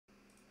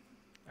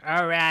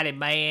Alrighty,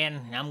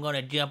 man. I'm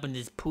gonna jump in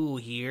this pool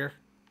here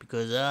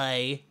because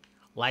I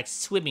like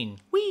swimming.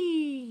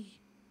 Whee!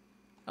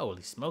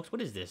 Holy smokes,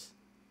 what is this?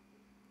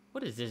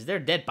 What is this? Is there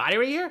a dead body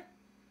right here?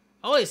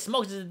 Holy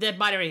smokes, there's a dead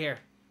body right here.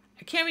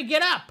 I can't even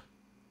get up.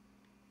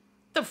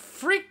 The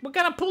freak? What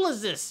kind of pool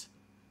is this?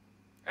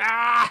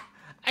 Ah!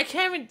 I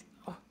can't even...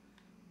 What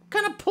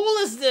kind of pool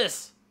is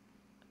this?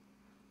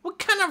 What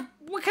kind of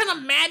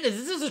madness?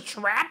 Is this a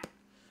trap?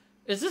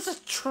 Is this a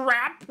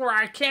trap where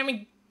I can't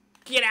even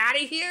get out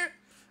of here?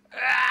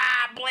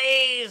 Ah,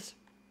 please.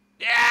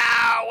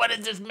 Yeah, what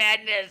is this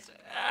madness?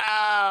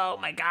 Oh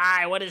my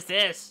god, what is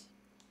this?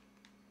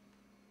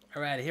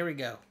 Alright, here we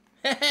go.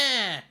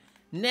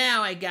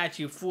 Now I got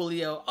you,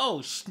 Foolio.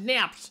 Oh,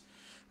 snaps.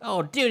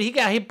 Oh, dude,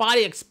 his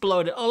body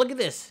exploded. Oh, look at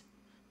this.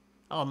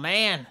 Oh,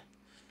 man.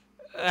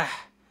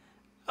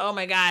 Oh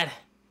my god.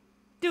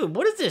 Dude,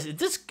 what is this?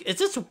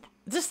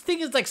 This thing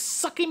is like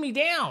sucking me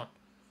down.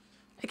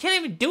 I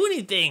can't even do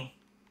anything.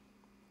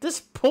 This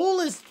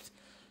pool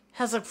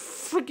has a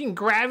freaking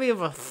gravity of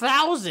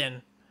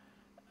 1,000.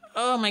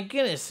 Oh my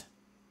goodness.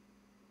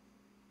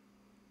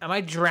 Am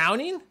I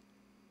drowning?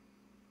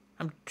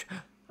 I'm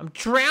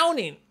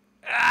drowning.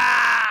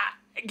 Ah!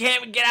 I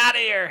can't even get out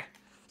of here.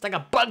 It's like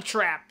a bug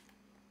trap.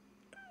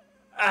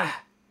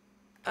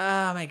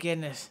 Oh my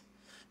goodness.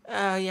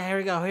 Oh yeah, here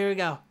we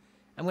go.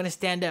 I'm gonna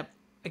stand up.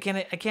 I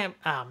can't,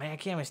 oh man, I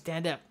can't even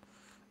stand up.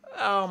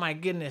 Oh my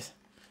goodness.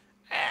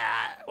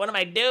 What am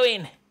I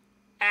doing?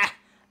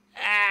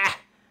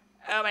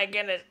 Oh my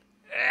goodness.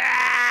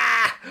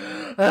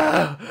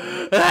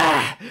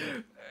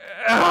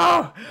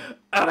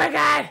 Oh my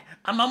god.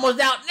 I'm almost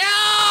out. No!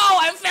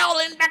 I fell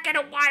back in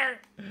the water.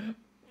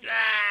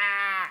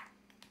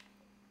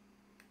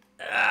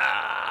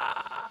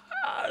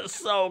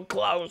 So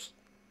close.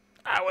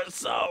 I was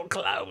so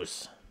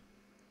close.